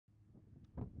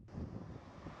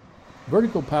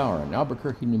Vertical Power in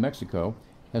Albuquerque, New Mexico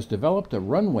has developed a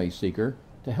runway seeker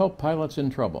to help pilots in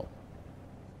trouble.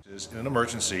 In an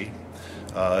emergency,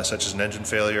 such as an engine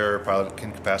failure, pilot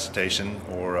incapacitation,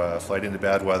 or flight into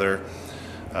bad weather,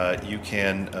 you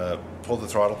can pull the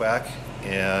throttle back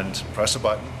and press a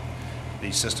button.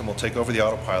 The system will take over the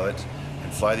autopilot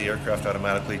and fly the aircraft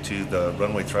automatically to the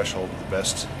runway threshold of the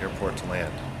best airport to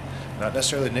land. Not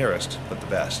necessarily the nearest, but the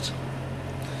best.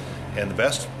 And the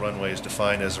best runway is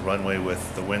defined as a runway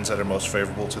with the winds that are most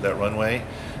favorable to that runway,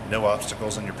 no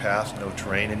obstacles in your path, no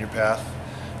terrain in your path,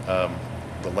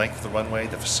 the length of the runway,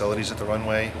 the facilities at the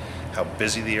runway, how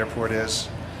busy the airport is,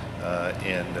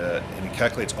 and it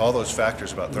calculates all those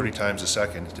factors about 30 times a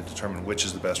second to determine which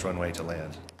is the best runway to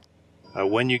land.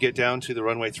 When you get down to the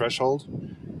runway threshold,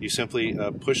 you simply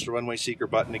push the runway seeker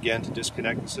button again to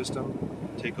disconnect the system,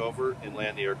 take over, and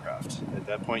land the aircraft. At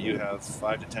that point, you have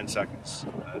 5 to 10 seconds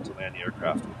to land the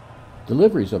aircraft.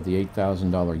 Deliveries of the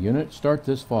 $8,000 unit start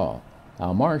this fall.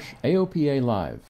 Al Marsh, AOPA Live.